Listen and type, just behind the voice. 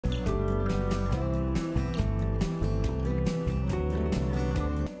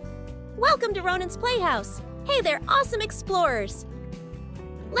Welcome to Ronan's Playhouse. Hey there, awesome explorers.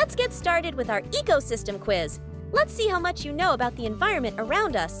 Let's get started with our ecosystem quiz. Let's see how much you know about the environment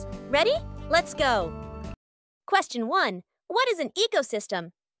around us. Ready? Let's go. Question 1. What is an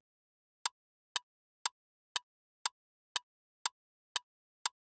ecosystem?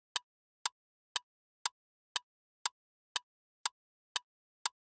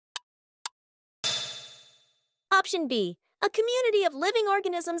 Option B. A community of living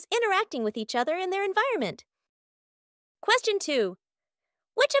organisms interacting with each other in their environment. Question 2.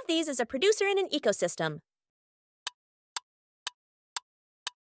 Which of these is a producer in an ecosystem?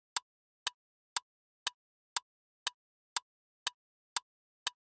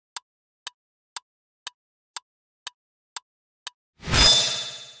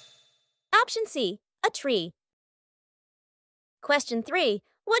 Option C. A tree. Question 3.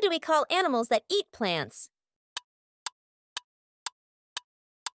 What do we call animals that eat plants?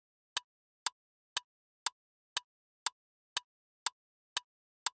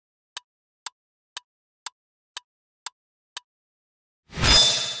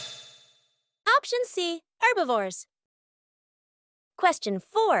 Option C. Herbivores. Question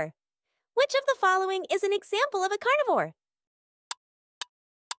 4. Which of the following is an example of a carnivore?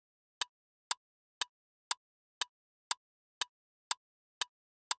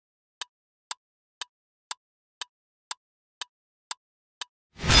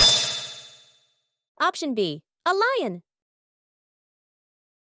 Option B. A lion.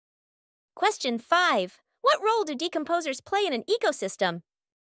 Question 5. What role do decomposers play in an ecosystem?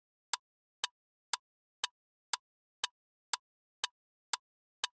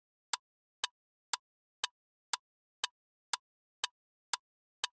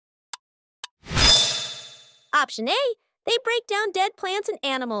 Option A. They break down dead plants and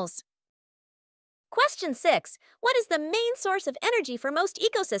animals. Question 6. What is the main source of energy for most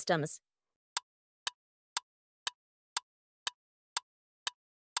ecosystems?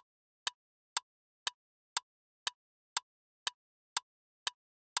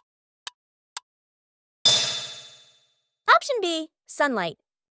 Option B. Sunlight.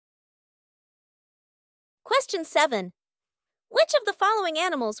 Question 7. Which of the following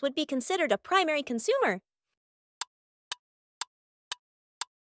animals would be considered a primary consumer?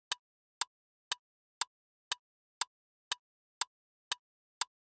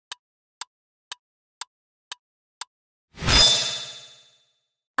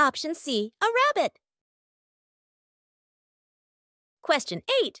 Option C. A rabbit. Question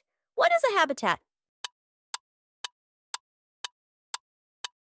 8. What is a habitat?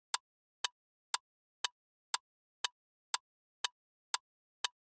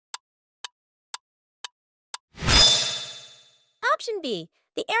 Option B.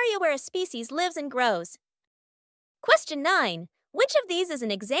 The area where a species lives and grows. Question 9. Which of these is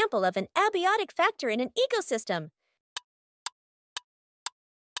an example of an abiotic factor in an ecosystem?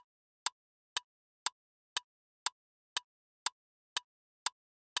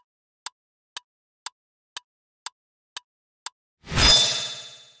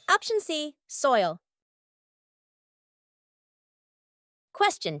 Option C. Soil.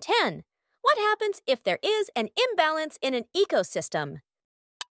 Question 10. What happens if there is an imbalance in an ecosystem?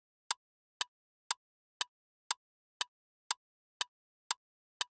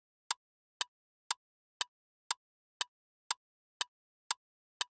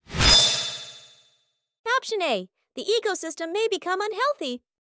 Option A. The ecosystem may become unhealthy.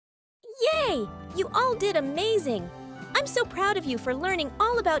 Yay! You all did amazing! I'm so proud of you for learning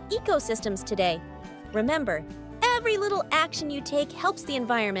all about ecosystems today. Remember, every little action you take helps the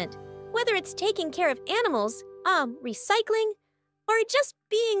environment. Whether it's taking care of animals, recycling, or just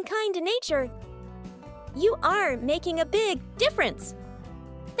being kind to nature, you are making a big difference.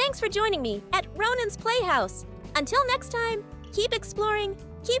 Thanks for joining me at Ronan's Playhouse. Until next time, keep exploring,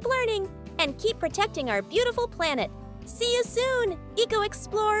 keep learning, and keep protecting our beautiful planet. See you soon, Eco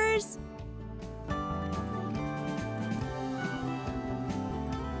Explorers!